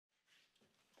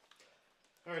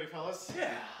Alrighty, fellas. Yeah,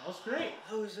 that was great.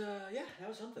 That was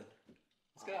something.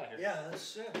 Let's get out of here. Yeah,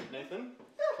 that's Nathan,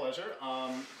 pleasure.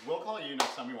 We'll call you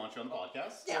next time we want you on the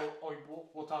podcast. Yeah.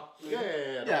 We'll talk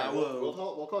later. Yeah.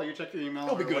 We'll call you. Check your email.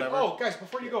 It'll be good. Whatever. Oh, guys,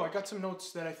 before you go, I got some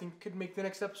notes that I think could make the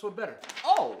next episode better.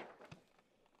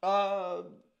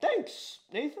 Thanks,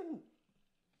 Nathan.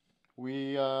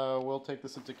 We will take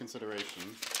this into consideration.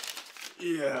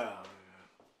 Yeah.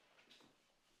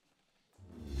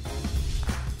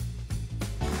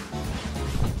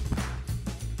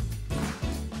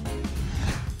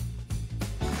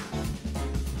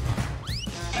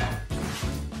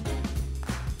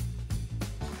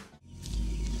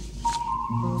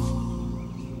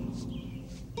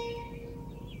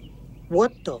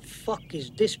 What the fuck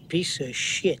is this piece of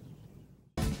shit?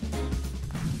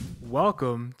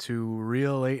 Welcome to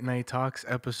Real Late Night Talks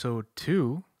episode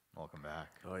 2. Welcome back.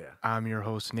 Oh yeah, I'm your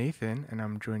host, Nathan, and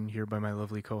I'm joined here by my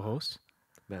lovely co-host.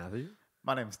 Matthew.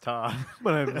 My name's Todd.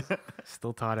 My name is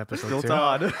still Todd, episode 2.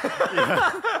 Todd.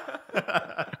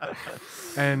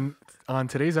 And on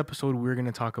today's episode, we're going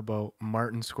to talk about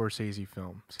Martin Scorsese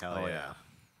films. Hell yeah.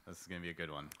 This is gonna be a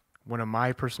good one. One of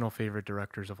my personal favorite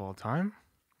directors of all time.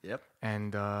 Yep.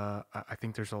 And I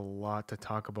think there's a lot to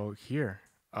talk about here.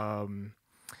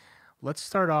 Let's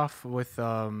start off with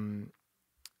your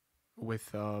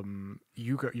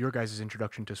guys'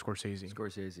 introduction to Scorsese.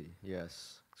 Scorsese,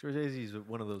 yes. Scorsese is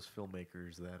one of those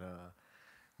filmmakers that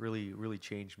really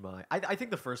changed my. I think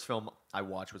the first film I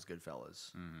watched was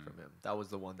Goodfellas from him. That was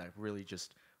the one that really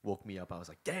just woke me up. I was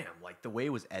like, damn, like the way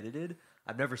it was edited.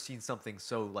 I've never seen something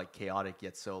so like chaotic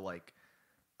yet so like.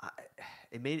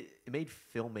 It made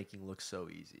filmmaking look so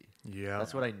easy. Yeah,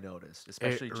 that's what I noticed,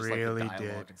 especially just really like the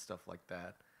dialogue did. and stuff like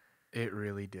that. It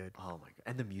really did. Oh my god,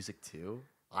 and the music too.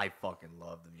 I fucking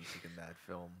love the music in that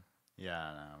film.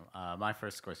 Yeah, no. My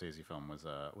first Scorsese film was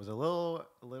a little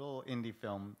indie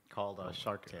film called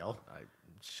Shark Tale.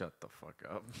 Shut the fuck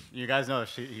up. You guys know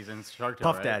he's in Shark Tale,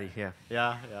 Puff right? Daddy, yeah.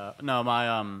 Yeah. No,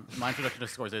 my introduction to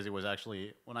Scorsese was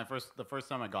actually the first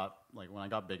time I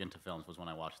got big into films was when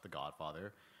I watched The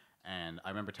Godfather, and I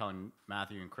remember telling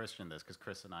Matthew and Christian this because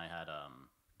Chris and I had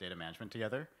data management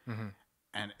together,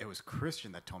 and it was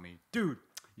Christian that told me, dude,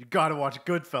 you gotta watch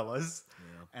Goodfellas,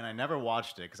 and I never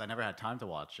watched it because I never had time to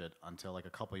watch it until like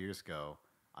a couple years ago.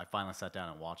 I finally sat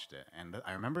down and watched it, and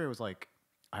I remember it was like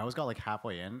I always got like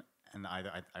halfway in. And I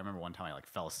remember one time I like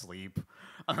fell asleep.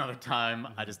 Another time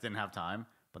I just didn't have time.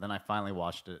 But then I finally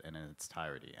watched it in its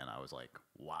entirety, and I was like,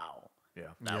 "Wow,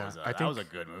 that was a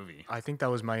good movie." I think that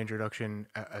was my introduction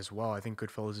as well. I think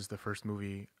Goodfellas is the first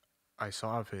movie I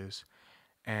saw of his,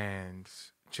 and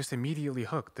just immediately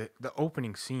hooked. The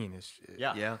opening scene is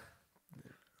Yeah.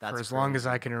 That's for as long as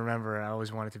I can remember, I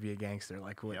always wanted to be a gangster.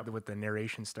 Like with the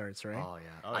narration starts, right? Oh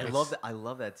yeah, Oh, I yes. love that. I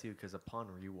love that too because upon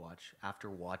rewatch, after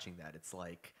watching that, it's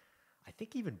like. I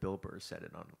think even Bill Burr said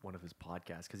it on one of his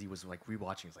podcasts because he was like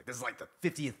rewatching. He's like, "This is like the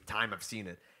 50th time I've seen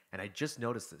it," and I just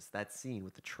noticed that scene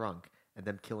with the trunk and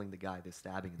them killing the guy, the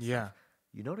stabbing. And stuff.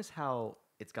 You notice how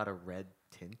it's got a red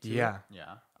tint to it? Yeah.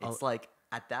 It's like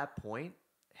at that point,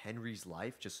 Henry's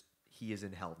life he is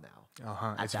in hell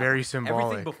now. It's very symbolic.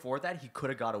 Everything before that he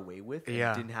could have got away with. And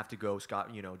didn't have to go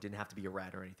didn't have to be a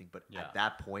rat or anything. But at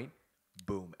that point.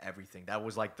 Boom! Everything that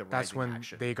was like the that's when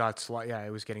action. they got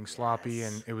it was getting sloppy,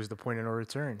 and it was the point of no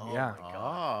return. Oh yeah. my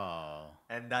God.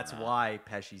 And that's why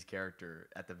Pesci's character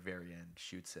at the very end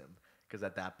shoots him because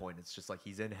at that point it's just like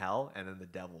he's in hell, and then the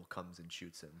devil comes and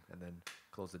shoots him, and then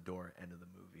close the door. End of the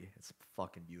movie. It's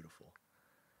fucking beautiful.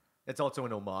 It's also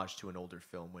an homage to an older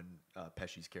film when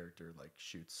Pesci's character like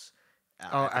shoots.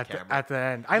 At the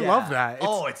end, I love that.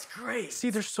 It's great.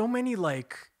 See, there's so many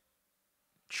like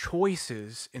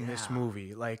choices in this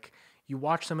movie. Like you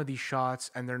watch some of these shots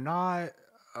and they're not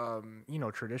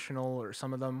traditional, or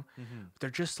some of them they're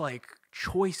just like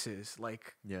choices,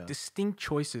 like distinct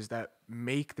choices that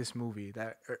make this movie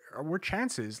that were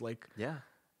chances. Like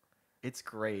it's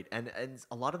great. And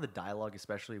a lot of the dialogue,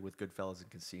 especially with Goodfellas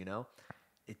and Casino,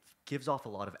 it gives off a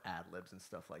lot of ad libs and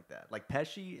stuff like that. Like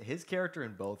Pesci, his character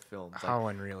in both films. How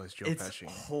unreal is Joe Pesci?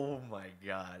 Oh my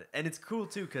God. And it's cool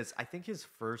too, because I think his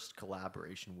first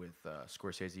collaboration with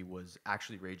Scorsese was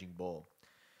actually Raging Bull.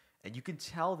 And you can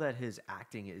tell that his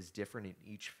acting is different in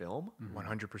each film.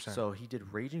 100%. So he did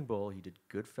Raging Bull, he did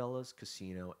Goodfellas,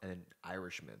 Casino, and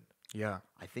Irishman. Yeah.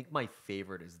 I think my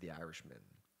favorite is The Irishman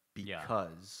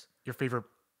because your favorite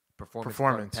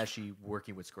performance from Pesci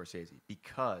working with Scorsese,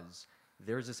 because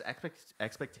there's this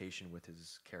expectation with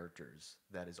his characters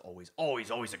that is always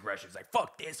aggression. It's like,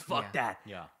 fuck this, fuck that.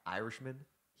 Yeah. Irishman,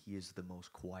 he is the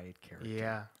most quiet character.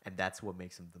 Yeah. And that's what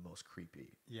makes him the most creepy.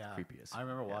 Yeah. Creepiest. I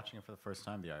remember watching it for the first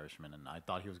time, The Irishman, and I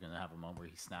thought he was going to have a moment where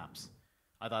he snaps.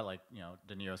 I thought, like,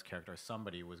 De Niro's character,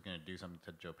 somebody was going to do something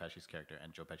to Joe Pesci's character,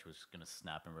 and Joe Pesci was going to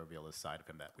snap and reveal this side of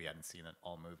him that we hadn't seen in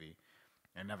all movie.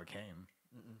 And it never came.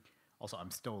 Also,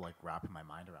 I'm still, like, wrapping my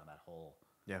mind around that whole...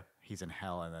 Yeah. He's in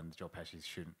hell, and then Joe Pesci's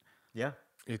shooting... Yeah.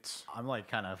 I'm, like,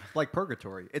 kind of... Like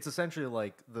purgatory. It's essentially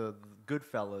like the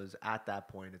Goodfellas at that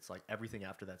point. It's like everything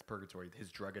after that's purgatory.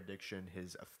 His drug addiction,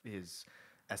 his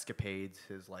escapades,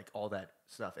 his, like, all that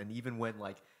stuff. And even when,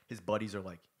 like, his buddies are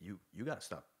like, you got to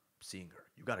stop seeing her.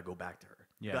 You got to go back to her.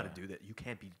 You got to do that. You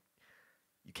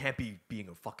can't be being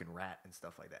a fucking rat and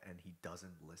stuff like that. And he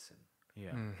doesn't listen. Yeah.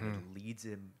 And it leads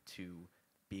him to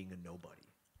being a nobody,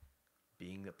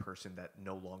 being a person that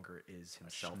no longer is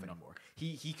himself anymore.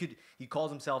 He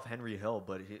calls himself Henry Hill,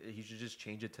 but he should just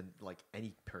change it to like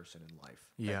any person in life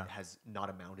that has not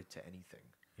amounted to anything.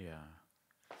 Yeah.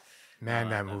 Man,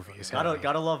 that movie is heavy.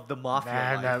 Gotta love the mafia.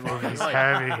 Man, that life. movie is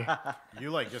heavy.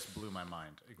 You like just blew my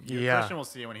mind. Yeah. Christian will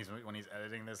see it when he's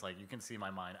editing this. Like you can see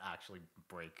my mind actually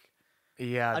break.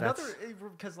 Yeah,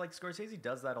 because like Scorsese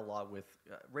does that a lot with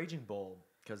Raging Bull,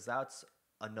 because that's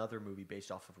another movie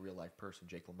based off of a real life person,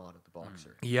 Jake LaMotta, the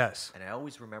boxer. Yes. And I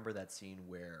always remember that scene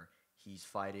where he's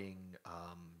fighting,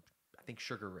 I think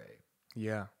Sugar Ray.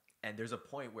 Yeah. And there's a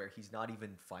point where he's not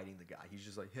even fighting the guy. He's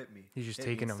just like, hit me. He's just hit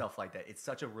me, taking and him. stuff like that. It's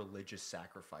such a religious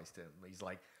sacrifice to him. He's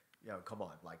like, come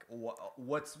on. Like,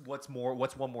 what's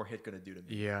one more hit gonna do to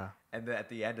me? Yeah. And then at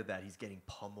the end of that, he's getting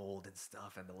pummeled and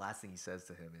stuff. And the last thing he says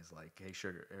to him is like, hey,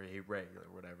 Sugar, or hey, Ray,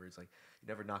 or whatever. He's like, you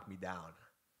never knock me down.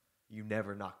 You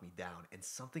never knock me down. And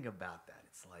something about that,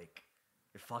 it's like,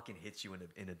 it fucking hits you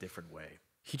in a different way.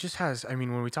 He just has, I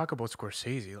mean, when we talk about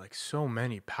Scorsese, like so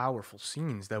many powerful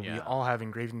scenes that we all have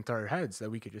engraved into our heads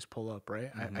that we could just pull up,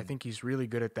 right? I think he's really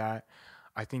good at that.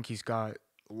 I think he's got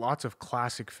lots of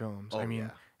classic films. I mean,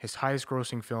 his highest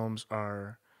grossing films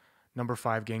are number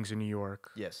 5, Gangs of New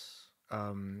York. Yes.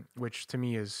 Which to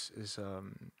me is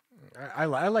I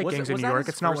like Gangs of New York.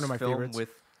 It's not one of my favorites. With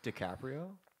DiCaprio?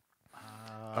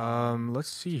 Let's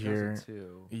see here.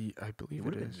 I believe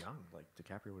it is. Been young. Like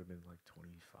DiCaprio would have been like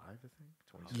 25, I think.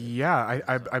 26. Yeah,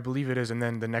 I believe it is. And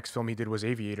then the next film he did was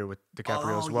Aviator with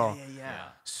DiCaprio as well. Yeah.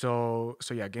 So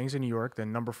yeah, Gangs of New York.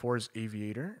 Then number 4 is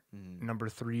Aviator. Number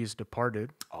 3 is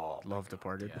Departed. Oh, love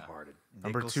Departed. Yeah. Departed.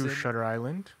 Number 2, Shutter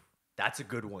Island. That's a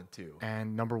good one too.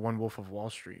 And number 1, Wolf of Wall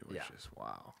Street, which is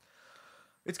wow.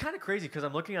 It's kind of crazy because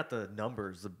I'm looking at the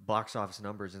numbers, the box office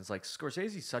numbers, and it's like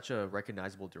Scorsese's such a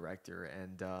recognizable director,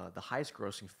 and the highest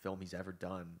grossing film he's ever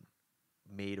done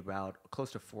made about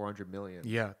close to 400 million.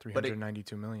 Yeah,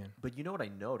 392 million. But you know what I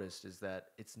noticed is that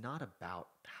it's not about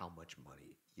how much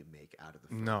money you make out of the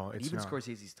film. No, it's even not.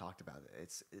 Scorsese's talked about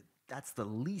it. That's the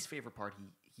least favorite part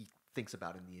he thinks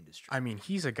about in the industry. I mean,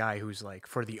 he's a guy who's like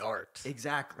for the art.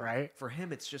 Exactly. Right? For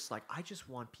him, it's just like, I just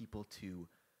want people to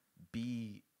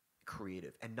be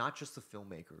creative, and not just the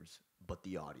filmmakers, but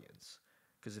the audience.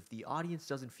 Because if the audience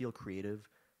doesn't feel creative,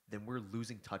 then we're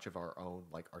losing touch of our own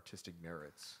like artistic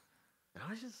merits. And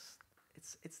I just,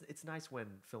 it's nice when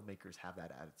filmmakers have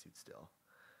that attitude still,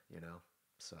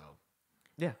 So,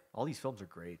 yeah, all these films are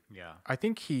great. Yeah. I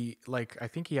think he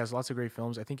has lots of great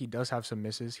films. I think he does have some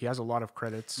misses. He has a lot of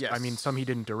credits. Yes. I mean, some he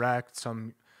didn't direct,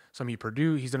 some he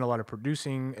produced. He's done a lot of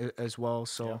producing as well.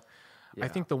 So, I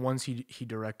think the ones he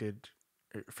directed,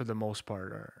 for the most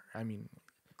part, are, I mean,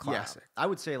 classic. Yeah, I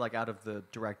would say like out of the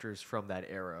directors from that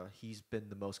era, he's been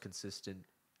the most consistent,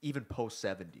 even post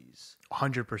 70s.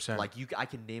 100%. Like I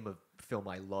can name a film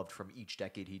I loved from each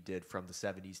decade he did from the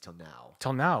 70s till now.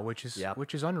 Till now, which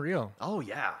is unreal. Oh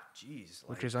yeah, jeez.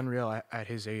 Which is unreal at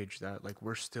his age, that like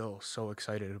we're still so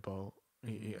excited about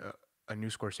a new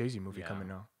Scorsese movie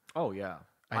coming out. Oh yeah.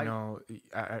 I know.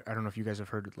 I don't know if you guys have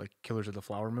heard like Killers of the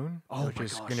Flower Moon, which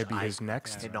is going to be his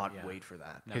next. I cannot wait for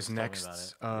that. His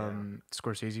next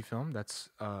Scorsese film. That's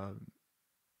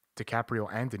DiCaprio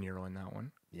and De Niro in that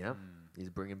one. Yeah, he's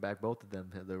bringing back both of them.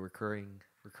 The recurring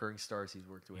stars he's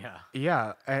worked with.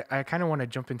 Yeah. I kind of want to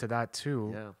jump into that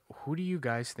too. Yeah. Who do you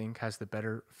guys think has the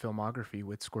better filmography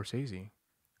with Scorsese,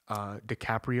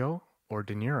 DiCaprio or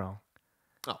De Niro?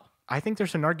 Oh. I think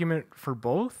there's an argument for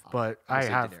both, but I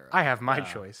have my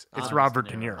choice. It's Robert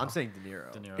De Niro. I'm saying De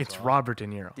Niro. It's Robert De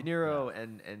Niro. De Niro,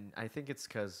 and I think it's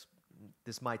because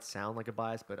this might sound like a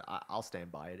bias, but I'll stand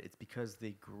by it. It's because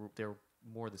they're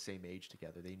more the same age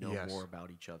together. They know more about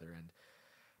each other. And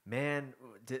man,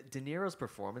 De Niro's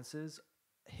performances,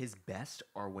 his best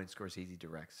are when Scorsese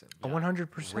directs him.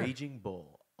 100%. Raging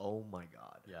Bull. Oh my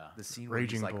God. Yeah. The scene where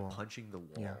he's like Bull. punching the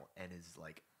wall and is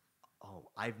like, oh,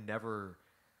 I've never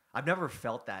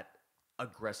felt that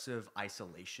aggressive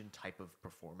isolation type of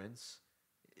performance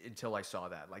until I saw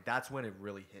that. Like that's when it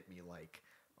really hit me. Like,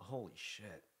 holy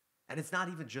shit! And it's not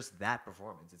even just that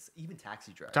performance. It's even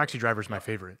Taxi Driver. Taxi Driver is my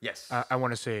favorite. Yes. I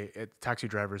want to say Taxi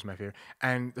Driver is my favorite.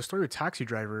 And the story with Taxi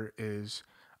Driver is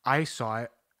I saw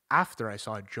it after I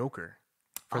saw Joker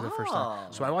for the first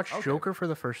time. So I watched Joker for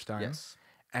the first time. Yes.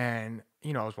 And,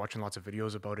 you know, I was watching lots of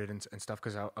videos about it and stuff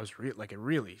because I was like, it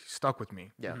really stuck with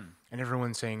me. Yeah. And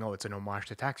everyone's saying, oh, it's an homage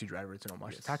to Taxi Driver. It's an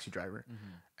homage to Taxi Driver.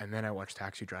 And then I watched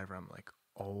Taxi Driver. I'm like,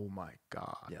 oh my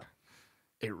God. Yeah.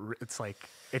 It's like,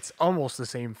 it's almost the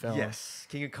same film. Yes.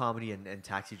 King of Comedy and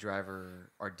Taxi Driver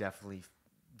are definitely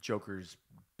Joker's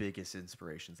biggest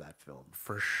inspirations, that film.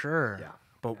 For sure. Yeah.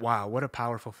 But wow, what a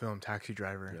powerful film, Taxi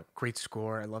Driver. Yep. Great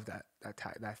score. I love that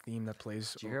theme that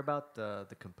plays. Did you hear about the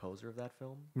composer of that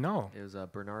film? No. It was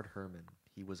Bernard Herrmann.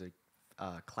 He was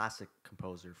a classic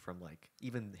composer from like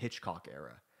even Hitchcock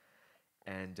era,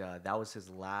 and that was his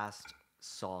last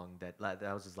song that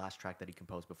was his last track that he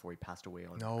composed before he passed away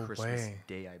on No Christmas way.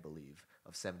 Day, I believe,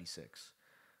 of '76.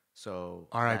 So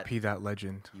R.I.P. that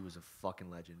legend. he was a fucking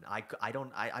legend. I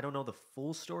don't know the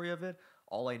full story of it.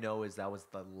 All I know is that was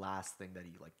the last thing that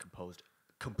he like composed,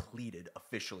 completed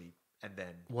officially, and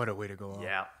then What a way to go out.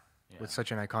 yeah. With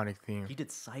such an iconic theme. He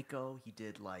did Psycho. He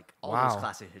did like all Wow. those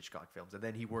classic Hitchcock films, and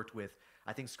then he worked with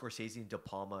I think Scorsese and De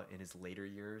Palma in his later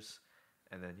years,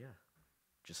 and then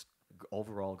just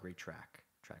overall great track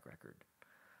record.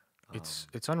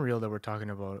 It's unreal that we're talking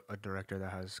about a director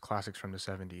that has classics from the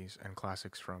 70s and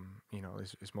classics from, you know,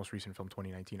 his most recent film,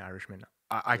 2019, Irishman.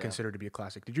 I consider to be a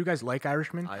classic. Did you guys like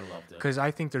Irishman? I loved it. Because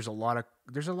I think there's a lot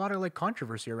of like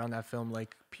controversy around that film.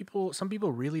 Like some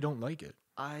people really don't like it.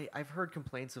 I've heard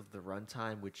complaints of the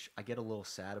runtime, which I get a little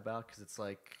sad about because it's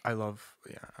like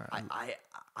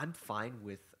I'm fine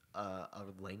with a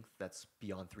length that's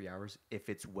beyond 3 hours if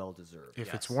it's well deserved.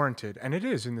 if it's warranted, and it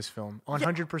is in this film,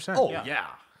 100%. Oh Yeah. yeah.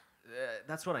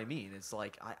 That's what I mean. It's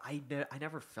like I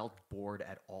never felt bored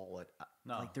at all.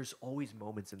 No. Like there's always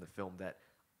moments in the film that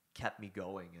kept me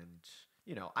going, and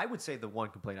you know I would say the one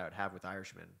complaint I would have with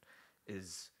Irishman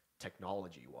is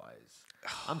technology wise.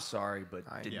 I'm sorry, but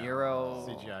De Niro,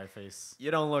 CGI face.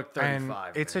 you don't look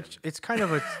 35. And it's kind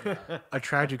of a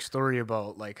tragic story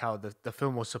about like how the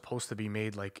film was supposed to be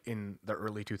made like in the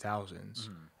early 2000s,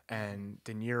 and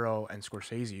De Niro and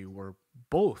Scorsese were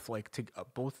both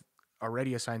both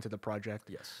already assigned to the project,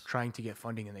 Yes. trying to get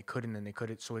funding, and they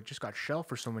couldn't, so it just got shelved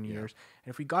for so many years.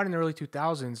 And if we got in the early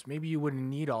 2000s, maybe you wouldn't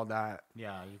need all that.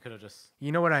 Yeah, you could have just.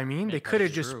 You know what I mean? They Makeup could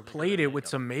have is just true. played it with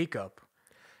some makeup.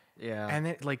 yeah, And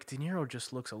then, like, De Niro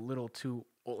just looks a little too,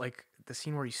 like, the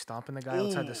scene where he's stomping the guy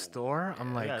outside the store.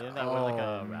 I'm like, didn't that win, like,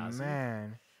 a Razzie?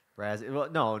 man. Razzie. Well,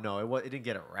 no, it didn't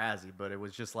get a Razzie, but it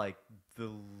was just like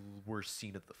the worst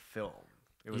scene of the film.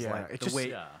 It was Yeah, like it the just- way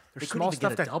Yeah. There's they couldn't small even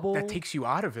stuff get a double. that takes you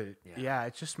out of it. Yeah. Yeah,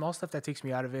 it's just small stuff that takes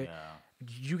me out of it. Yeah.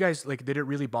 You guys, like, did it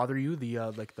really bother you? The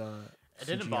like the It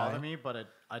didn't CGI? bother me, but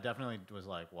I definitely was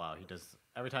like, wow, he does.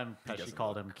 Every time Pesci doesn't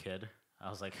called him kid,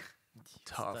 I was like,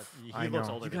 Tough. He I looks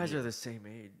know. older You than guys me. are the same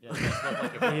age. Yeah, you guys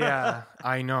look like Yeah,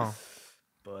 I know.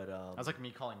 But That's like me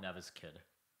calling Nevis kid.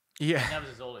 Yeah, Nevis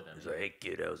is older than me. hey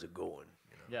kid, how's it going?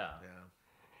 Yeah.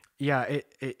 yeah.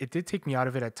 It did take me out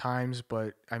of it at times,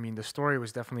 but I mean, the story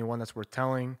was definitely one that's worth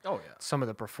telling. Oh yeah. Some of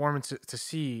the performances to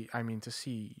see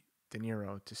De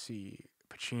Niro, to see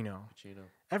Pacino. Pacino.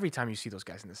 Every time you see those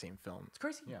guys in the same film, It's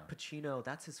crazy. Yeah. Pacino,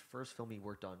 that's his first film he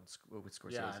worked on with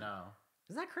Scorsese. Yeah, I know.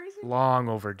 Isn't that crazy? long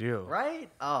overdue. Right?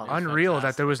 Oh, Unreal that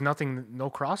fantastic. there was no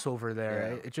crossover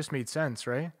there. Yeah. It just made sense,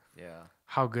 right? yeah.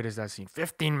 How good is that scene?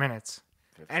 15 minutes.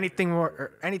 Anything more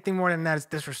than that is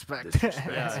disrespect.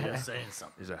 Yeah, you're saying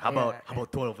something. He's like, how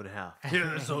about 12 and a half?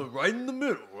 Yeah, so right in the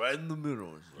middle.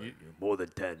 It's like, more than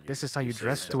 10. This is how you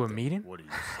dress to a meeting? What do you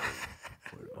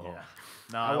say? Oh. Yeah.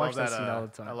 No, I I, watch love that scene all the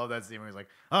time. I love that scene where he's like,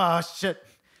 "Oh shit,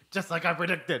 just like I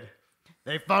predicted,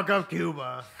 they fuck up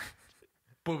Cuba."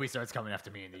 Booby starts coming after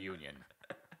me in the Union.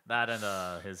 That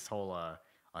and his whole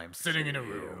 "I'm sitting in a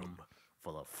room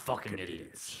full of fucking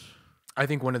idiots." I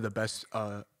think one of the best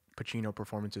Pacino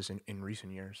performances in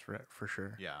recent years, for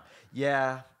sure. Yeah.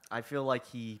 Yeah, I feel like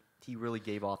he really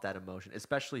gave off that emotion,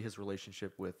 especially his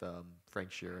relationship with Frank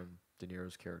Sheeran, De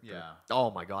Niro's character. Yeah.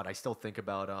 Oh my God, I still think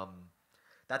about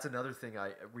that's another thing.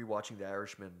 I rewatching The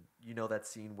Irishman. You know that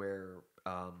scene where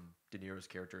De Niro's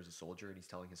character is a soldier and he's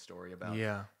telling his story about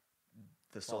Yeah.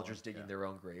 the soldiers digging their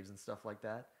own graves and stuff like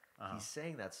that. He's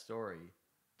saying that story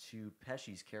to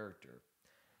Pesci's character.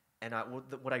 And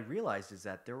what I realized is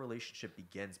that their relationship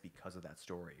begins because of that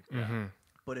story. Mm-hmm.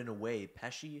 But in a way,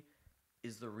 Pesci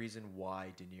is the reason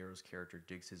why De Niro's character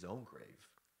digs his own grave.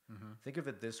 Think of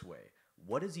it this way.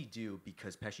 what does he do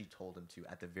because Pesci told him to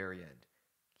at the very end?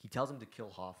 He tells him to kill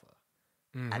Hoffa.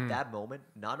 At that moment,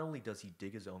 not only does he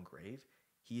dig his own grave,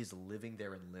 he is living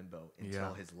there in limbo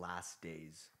until his last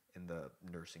days in the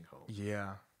nursing home.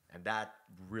 Yeah. And that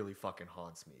really fucking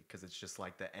haunts me because it's just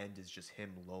like the end is just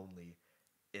him lonely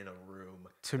in a room.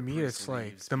 To The me, priest it's like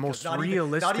leaves the because most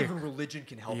realistic. not even religion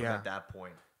can help him at that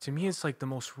point. To me, it's like the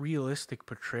most realistic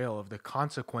portrayal of the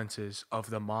consequences of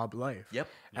the mob life. Yep.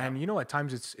 And you know, at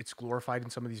times it's glorified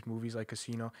in some of these movies like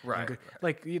Casino. and Right.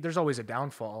 Like there's always a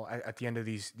downfall at the end of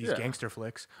these gangster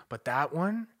flicks, but that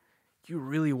one, you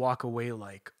really walk away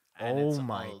like, And oh it's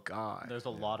my all- god. There's a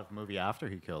lot of movie after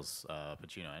he kills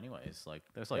Pacino anyways. Like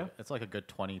there's like it's like a good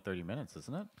 20, 30 minutes,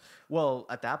 isn't it? Well,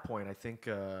 at that point, I think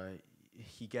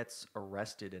he gets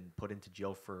arrested and put into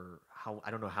jail for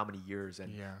I don't know how many years,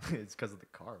 and it's because of the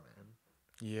car, man.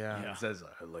 Yeah. It says,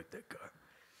 "I like that car,"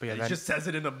 But yeah, and he just says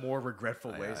it in a more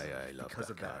regretful way. I love because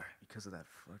that of car. because of that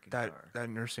fucking that car. that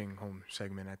nursing home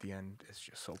segment at the end is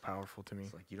just so powerful to me.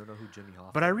 It's like you don't know who Jimmy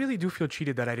Hoffa. But I really do feel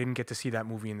cheated that I didn't get to see that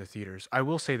movie in the theaters. I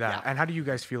will say that. Yeah. And how do you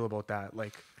guys feel about that?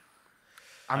 Like,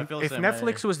 I feel the if same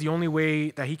Netflix way. was the only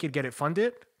way that he could get it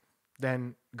funded,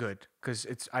 then good. Because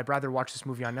I'd rather watch this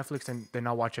movie on Netflix than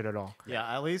not watch it at all.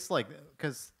 Yeah, at least like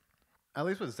because at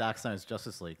least with Zack Snyder's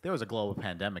Justice League, there was a global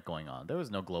pandemic going on. There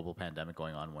was no global pandemic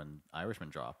going on when Irishman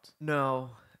dropped.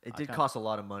 No, it did kinda- cost a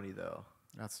lot of money though.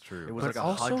 That's true. It was But like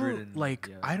also, 100 and like,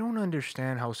 yeah. I don't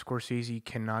understand how Scorsese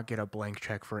cannot get a blank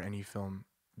check for any film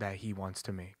that he wants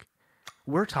to make.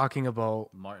 We're talking about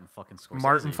Martin fucking Scorsese.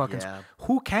 Martin fucking. Yeah.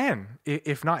 Who can,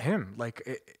 if not him? Like,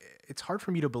 it's hard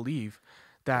for me to believe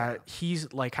that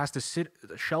he's like has to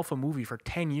shelf a movie for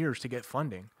 10 years to get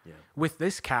funding. Yeah. With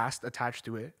this cast attached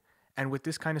to it, and with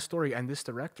this kind of story and this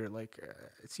director, like,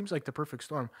 it seems like the perfect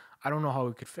storm. I don't know how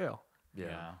it could fail.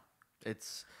 Yeah.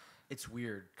 It's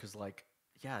weird because like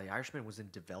The Irishman was in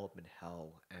development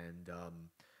hell, and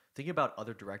thinking about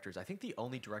other directors, I think the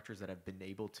only directors that have been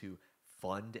able to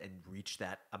fund and reach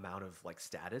that amount of like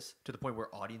status to the point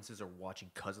where audiences are watching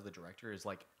because of the director is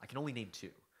like I can only name two.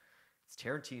 It's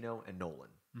Tarantino and Nolan.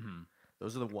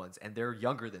 Those are the ones, and they're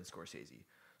younger than Scorsese.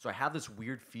 So I have this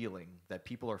weird feeling that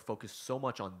people are focused so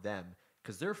much on them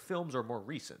because their films are more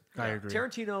recent. I agree.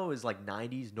 Tarantino is like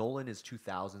 90s. Nolan is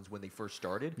 2000s when they first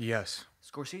started. Yes,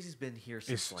 Scorsese's been here it's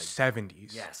since like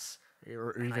 70s. yes,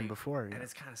 or even before. and Yeah.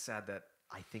 it's kind of sad that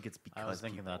I think it's because I was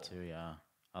thinking that people- too. Yeah,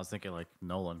 I was thinking like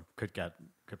Nolan could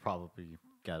probably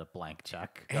get a blank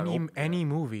check Any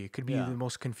movie, it could be Yeah. the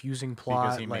most confusing because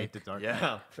plot. he Like, made the Dark.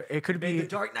 Yeah, it could made be the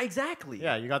Dark Knight exactly.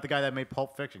 Yeah, you got the guy that made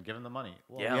Pulp Fiction. Give him the money.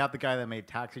 Well, Yeah. you have the guy that made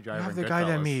Taxi Driver. You have and the guy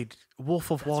that Goodfellas. made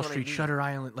Wolf of Wall what I Street, mean. Shutter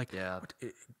Island, like Yeah.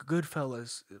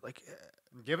 Goodfellas. Like,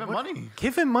 Give him what- money.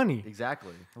 give him money.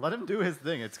 exactly. Let him do his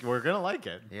thing. We're gonna like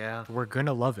it. Yeah, We're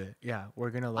gonna love it. Yeah,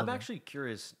 we're gonna love I'm it. actually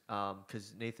curious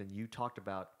because Nathan, you talked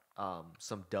about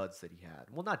some duds that he had.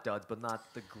 Well, not duds, but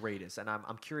not the greatest. And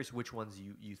I'm curious which ones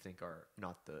you think are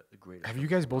not the greatest. Have you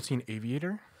guys both seen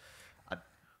Aviator?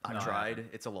 I've tried.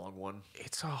 It's a long one.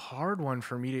 It's a hard one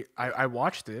for me to. I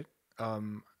watched it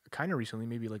kind of recently,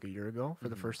 maybe like a year ago for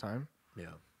the first time.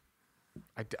 Yeah.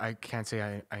 I can't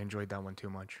say I enjoyed that one too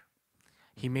much.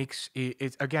 He makes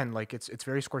it's again like it's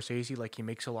very Scorsese. Like he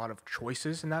makes a lot of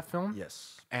choices in that film.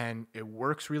 Yes. And it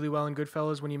works really well in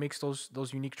Goodfellas when he makes those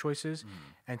unique choices.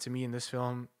 And to me, in this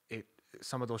film,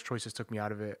 some of those choices took me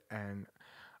out of it, and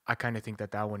I kind of think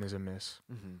that one is a miss.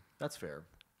 That's fair.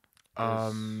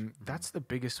 That's the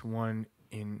biggest one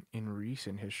in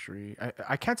recent history.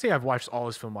 I can't say I've watched all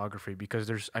his filmography because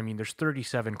there's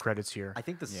 37 credits here. I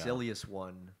think the silliest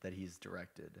one that he's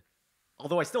directed,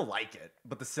 although I still like it,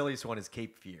 but the silliest one is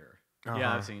Cape Fear.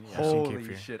 Yeah, I've seen. Yeah. I've seen Cape Holy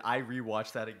Fear. shit! I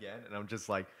rewatched that again, and I'm just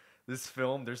like, this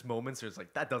film. There's moments where it's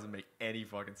like that doesn't make any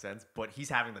fucking sense, but he's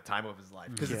having the time of his life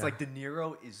because it's Yeah. like De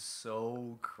Niro is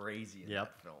so crazy in Yep.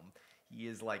 that film. He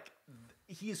is like,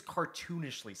 he is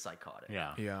cartoonishly psychotic.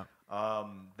 Yeah. Yeah.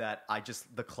 That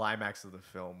the climax of the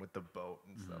film with the boat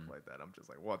and stuff like that. I'm just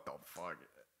like, what the fuck?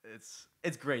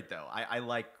 It's great though. I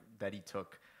like that he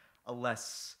took a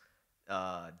less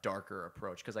darker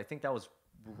approach because I think that was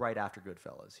right after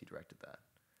Goodfellas. He directed that.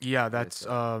 Yeah, that's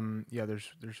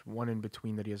there's one in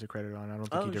between that he has a credit on. I don't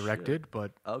think Oh, he shit. directed,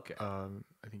 but Okay.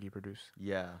 I think he produced.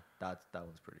 Yeah, that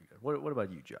one's pretty good. What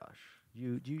about you, Josh?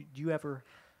 Do you ever?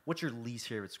 What's your least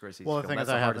favorite Scorsese Well, film? the thing That's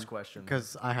is, the I hardest haven't question.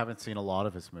 because I haven't seen a lot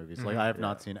of his movies. Like I have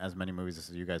not seen as many movies as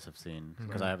you guys have seen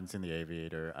because I haven't seen The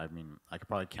Aviator. I mean, I could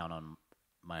probably count on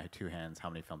my two hands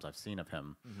how many films I've seen of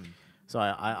him. So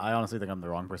I honestly think I'm the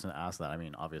wrong person to ask that. I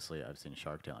mean, obviously, I've seen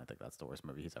Shark Tale. I think that's the worst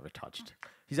movie he's ever touched.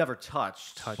 He's ever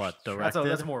touched. But directed,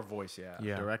 That's more voice, yeah.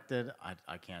 Yeah. directed,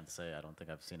 I can't say. I don't think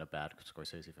I've seen a bad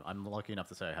Scorsese film. I'm lucky enough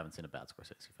to say I haven't seen a bad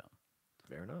Scorsese film.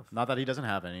 Fair enough. Not that he doesn't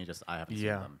have any, just I haven't seen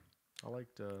them. I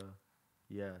liked.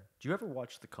 Yeah. Do you ever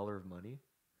watch The Color of Money?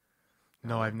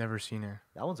 No, I've never seen it.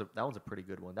 That one's a pretty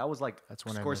good one. That was like That's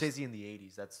one I Scorsese in the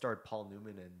 '80s. That starred Paul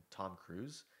Newman and Tom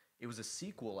Cruise. It was a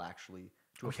sequel actually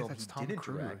to a film that's he Tom didn't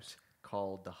Cruise. direct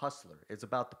called The Hustler. It's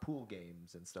about the pool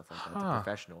games and stuff like that. It's a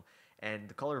professional. And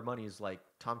The Color of Money is like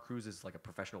Tom Cruise is like a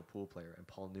professional pool player, and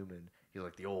Paul Newman, he's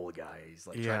like the old guy. He's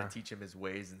like trying to teach him his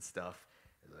ways and stuff.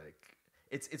 Like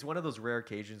it's one of those rare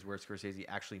occasions where Scorsese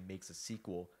actually makes a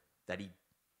sequel that he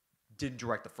didn't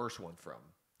direct the first one from.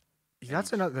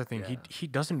 That's another thing. He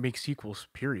doesn't make sequels.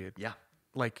 Period. Yeah.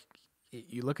 Like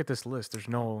you look at this list. There's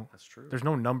no. That's true. There's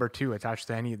no number 2 attached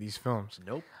to any of these films.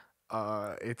 Nope.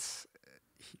 It's.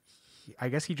 I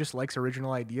guess he just likes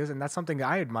original ideas, and that's something that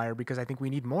I admire because I think we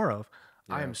need more of.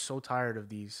 Yeah. I am so tired of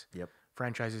these Yep.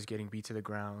 franchises getting beat to the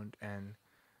ground and,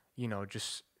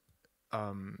 just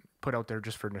put out there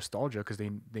just for nostalgia because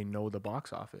they know the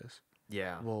box office.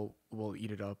 Yeah. Will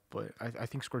eat it up. But I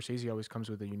think Scorsese always comes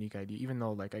with a unique idea, even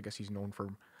though like I guess he's known for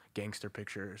gangster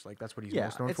pictures, like that's what he's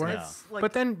most known for. Like,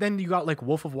 But then you got like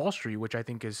Wolf of Wall Street, which I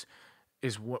think is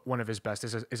one of his best.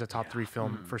 Is a top 3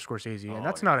 film for Scorsese, and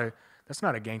that's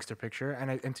not a gangster picture.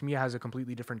 And to me, it has a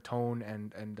completely different tone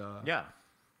and Yeah.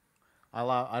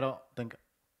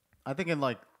 I think in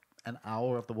like an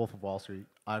hour of The Wolf of Wall Street,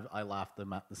 I laughed the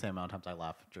same amount of times I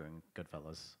laughed during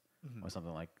Goodfellas or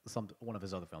something like one of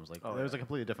his other films. Like there's a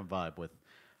completely different vibe with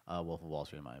Wolf of Wall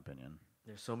Street, in my opinion.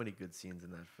 There's so many good scenes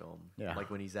in that film. Yeah. Like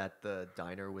when he's at the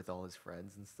diner with all his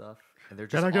friends and stuff, and they're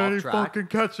just Can I get off any track. fucking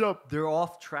ketchup? They're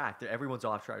off track. Everyone's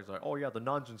off track. It's like, oh yeah, the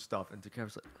nuns and stuff. And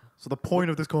DiCaprio's like, So the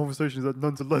point of this conversation is that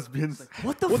nuns are lesbians.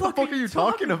 what the fuck are you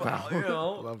talking about? You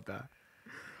know? Love that.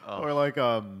 Or like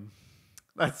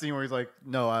that scene where he's like,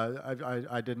 "No,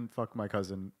 I didn't fuck my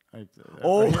cousin."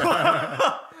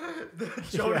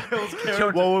 Jonah Hill's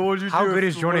character. Well, what would you How do good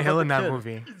if- is Jonah what Hill about in the that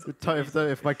kid?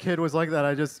 movie? If my kid was like that,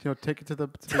 I just take it to the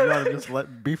yard and just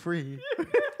let be free.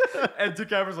 And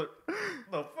DiCaprio's like,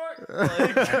 the fuck?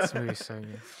 Like, This movie's so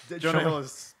good. Jonah Hill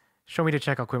is. Show me the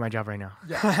check. I'll quit my job right now.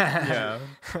 Yeah.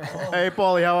 Hey,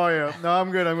 Paulie, how are you? No,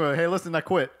 I'm good. I'm good. Hey, listen, I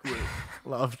quit.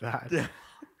 Love that.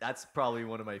 that's probably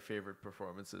one of my favorite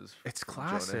performances. It's from Jonah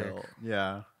classic. Hill.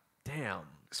 Yeah. Damn.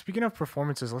 Speaking of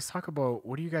performances, let's talk about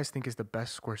what do you guys think is the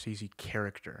best Scorsese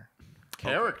character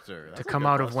Character to come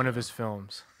out of one of his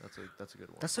films? That's a good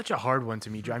one. That's such a hard one to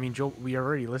me. I mean, we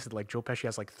already listed like Joe Pesci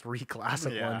has like 3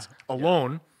 classic Yeah. ones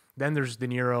alone. Then there's De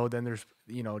Niro. Then there's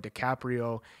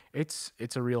DiCaprio. It's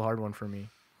a real hard one for me.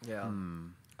 Yeah.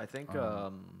 I think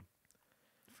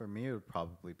For me, it would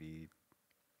probably be,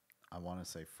 I want to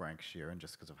say Frank Sheeran,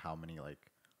 just because of how many like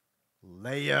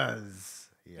layers.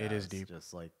 It is deep.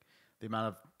 Just like the amount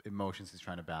of emotions he's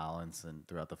trying to balance and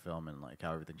throughout the film, and like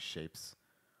how everything shapes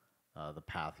the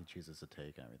path he chooses to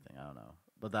take and everything. I don't know,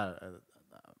 but that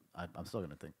I'm still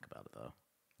gonna think about it though.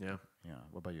 yeah. Yeah.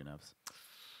 What about you, Nevs?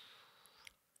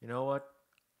 You know what?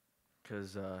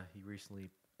 Because he recently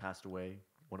passed away.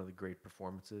 One of the great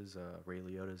performances, Ray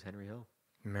Liotta's Henry Hill.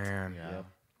 Man, Yeah. Yep.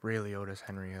 Ray Liotta's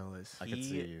Henry Hill is. I could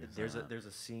see you There's saying that. there's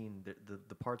a scene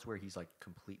the parts where he's like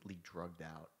completely drugged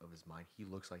out of his mind. He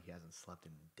looks like he hasn't slept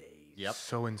in days. Yep.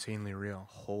 So insanely real.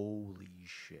 Holy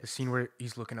shit. The scene where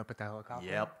he's looking up at the helicopter.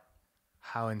 Yep.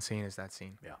 How insane is that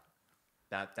scene? Yeah.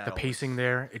 That The pacing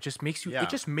there, it just makes you. Yeah. It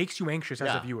just makes you anxious as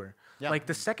a Yeah. viewer. Yeah. Like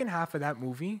the second half of that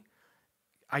movie,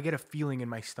 I get a feeling in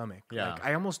my stomach. Yeah. Like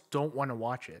I almost don't want to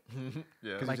watch it. Yeah.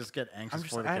 Because Like, you just get anxious I'm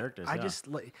just, for the characters. I yeah. just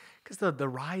like because the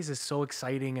rise is so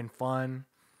exciting and fun,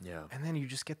 Yeah. and then you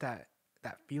just get that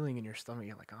feeling in your stomach.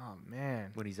 You're like, oh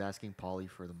man, When he's asking Paulie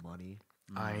for the money.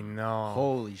 I know.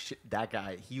 Holy shit. That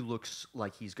guy, he looks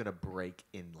like he's going to break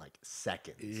in like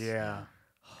seconds. Yeah,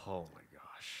 Oh my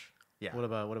gosh. Yeah. What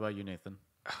about you, Nathan?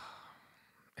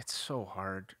 it's so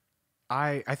hard.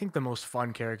 I think the most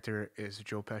fun character is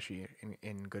Joe Pesci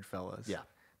in Goodfellas. Yeah.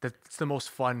 That's the most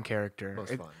fun character.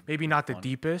 Most fun. Maybe not the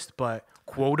deepest, but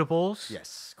quotables.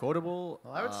 Yes. Quotable.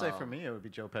 Well, I would say for me, it would be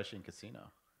Joe Pesci in Casino.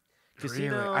 Really?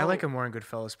 Casino. I like him more in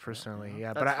Goodfellas personally.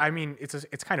 Yeah, but I mean,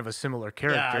 it's kind of a similar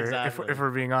character exactly. if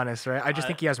we're being honest, right? I just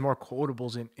think he has more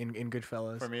quotables in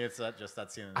Goodfellas. For me, it's just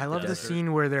that scene. in I love the desert.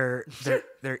 scene where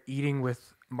they're eating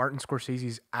with Martin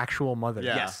Scorsese's actual mother.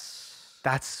 Yeah. Yes.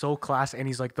 That's so class. And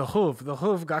he's like, the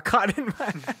hoof got caught in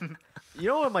my. You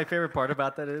know what my favorite part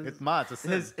about that is? It's not. It's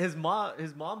a sin. His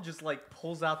mom just like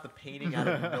pulls out the painting out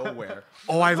of nowhere.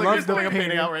 Oh, I Like love he's the pulling a painting.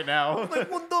 painting out right now.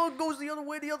 Like one dog goes the other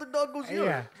way, the other dog goes the other.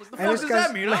 Yeah. What the And fuck this does guy's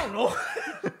that mean? I don't know.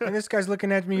 And this guy's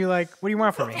looking at me like, "What do you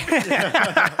want from me?"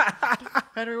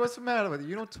 Henry, what's the matter with you?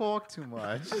 You don't talk too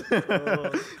much.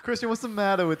 Christian, what's the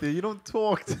matter with you? You don't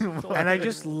talk too much. And I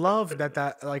just love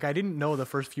that like I didn't know the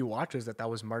first few watches that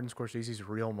was Martin Scorsese's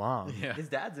real mom. Yeah. His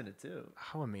dad's in it too.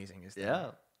 How amazing is that? Yeah.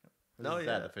 No, is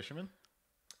that the fisherman?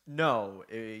 No,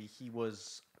 he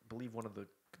was, I believe, one of the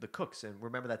cooks. And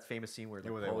remember that famous scene where Yeah,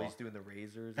 where like, they he's walk. doing the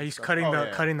razors. And he's stuff? cutting Oh,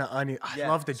 yeah. cutting the onion. I Yeah.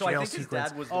 love the So I jail think his sequence.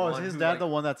 dad was the Oh, one is his who, dad like, the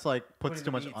one that's like put puts in too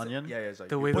the much meats. onion? Yeah, it's like,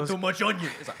 The you way put those- too much onion.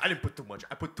 It's like, I didn't put too much.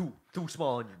 I put two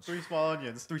small onions. 3 small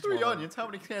onions. Three Three small onions. How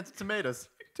many cans of tomatoes?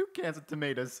 2 cans of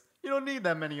tomatoes. You don't need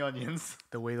that many onions.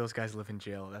 The way those guys live in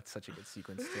jail, that's such a good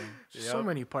sequence too. So Yep.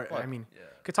 many parts. I mean, Yeah.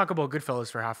 could talk about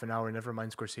Goodfellas for half an hour. Never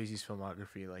mind Scorsese's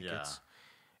filmography. Like Yeah.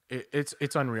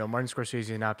 it's unreal. Martin Scorsese is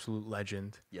an absolute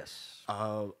legend. Yes.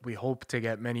 We hope to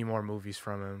get many more movies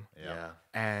from him. Yeah.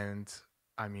 And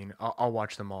I mean, I'll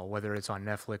watch them all, whether it's on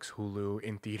Netflix, Hulu,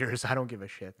 in theaters. I don't give a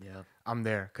shit. Yeah. I'm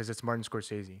there because it's Martin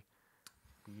Scorsese.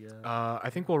 Yeah.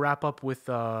 I think we'll wrap up with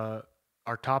our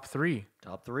top 3.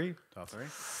 Top 3. Top 3.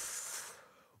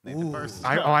 Nathan first.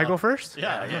 I go first?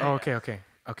 Yeah, yeah. Oh,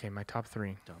 okay. My top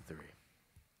 3. Top 3.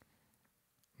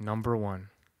 Number 1,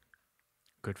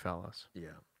 Goodfellas. Yeah.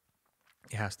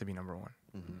 It has to be number 1.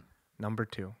 Mm-hmm. Number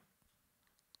 2,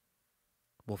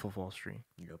 Wolf of Wall Street.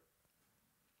 Yep.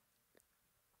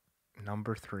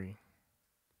 Number 3.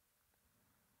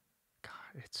 God,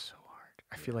 it's so hard.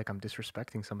 I feel like I'm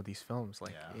disrespecting some of these films.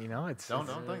 Like, Yeah. you know, it's Don't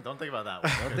think about that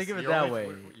one. Don't think of it You're that only-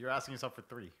 way. You're asking yourself for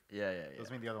 3. Yeah.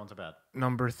 Doesn't mean the other ones are bad.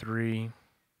 number 3,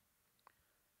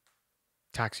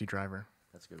 Taxi Driver.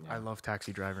 That's a good I one. love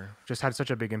Taxi Driver. Just had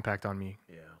such a big impact on me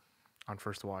Yeah. on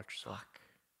first watch. So Fuck.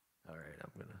 All right,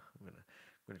 I'm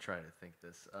gonna try to think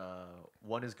this.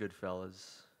 1 is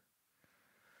Goodfellas.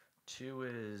 2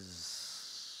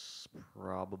 is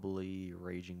probably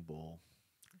Raging Bull,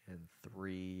 and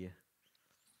 3.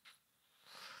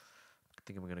 I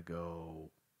think I'm gonna go.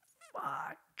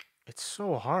 Fuck. it's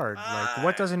so hard. Like,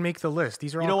 what doesn't make the list?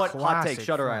 These are You all know what? Hot take. classic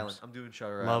Shutter films. Island. I'm doing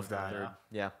Shutter Love Island. that. Third.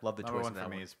 Yeah, love the Number choice 1 in for that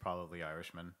me one. is probably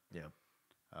Irishman.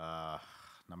 Yeah.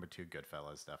 Number 2,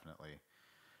 Goodfellas, definitely.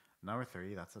 Number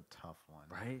 3, that's a tough one.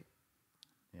 Right.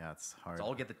 Yeah, it's hard. So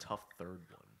I'll get the tough third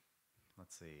one.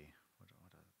 Let's see. What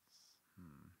is?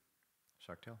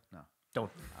 Shark Tale? No.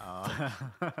 Don't.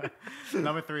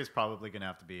 Number 3 is probably gonna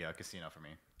have to be Casino for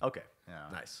me. Okay. Yeah.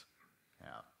 Nice. Yeah.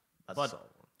 That's But a solid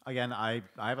one. again, I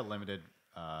have a limited.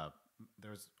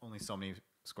 There's only so many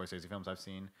Scorsese films I've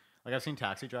seen. Like I've seen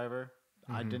Taxi Driver.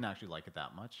 I didn't actually like it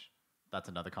that much. That's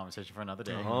another conversation for another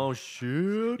day. Oh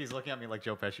shoot! He's looking at me like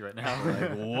Joe Pesci right now.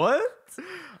 Like, what?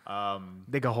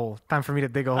 Dig a hole. Time for me to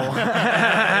dig a hole.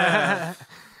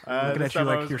 Looking this at you time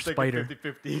I like was you're thinking Spider.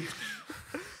 50-50.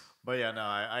 But yeah, no,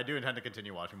 I do intend to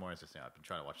continue watching more. It's just I've been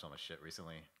trying to watch so much shit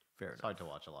recently. Fair It's hard to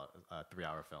watch a lot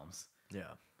 3-hour films. Yeah.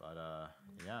 But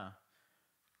yeah,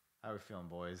 how are we feeling,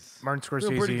 boys? Martin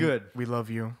Scorsese. pretty good. We love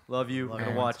you. Love you. Love I'm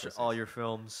gonna you. watch Scorsese. all your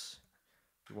films.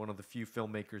 You're one of the few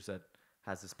filmmakers that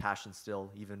has this passion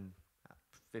still, even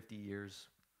 50 years,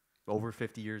 over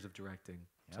 50 years of directing.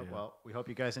 Yeah, So, well, we hope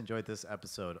you guys enjoyed this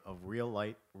episode of Real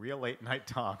Late Night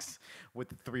Talks with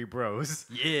the 3 bros.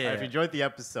 Yeah. If you enjoyed the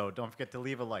episode, don't forget to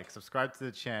leave a like, subscribe to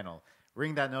the channel,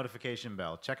 ring that notification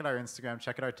bell, check out our Instagram,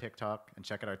 check out our TikTok, and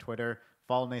check out our Twitter.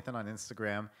 Follow Nathan on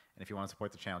Instagram, and if you want to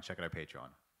support the channel, check out our Patreon.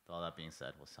 With all that being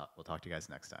said, we'll talk to you guys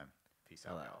next time. Peace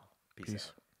out, y'all. Peace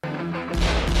Peace. out.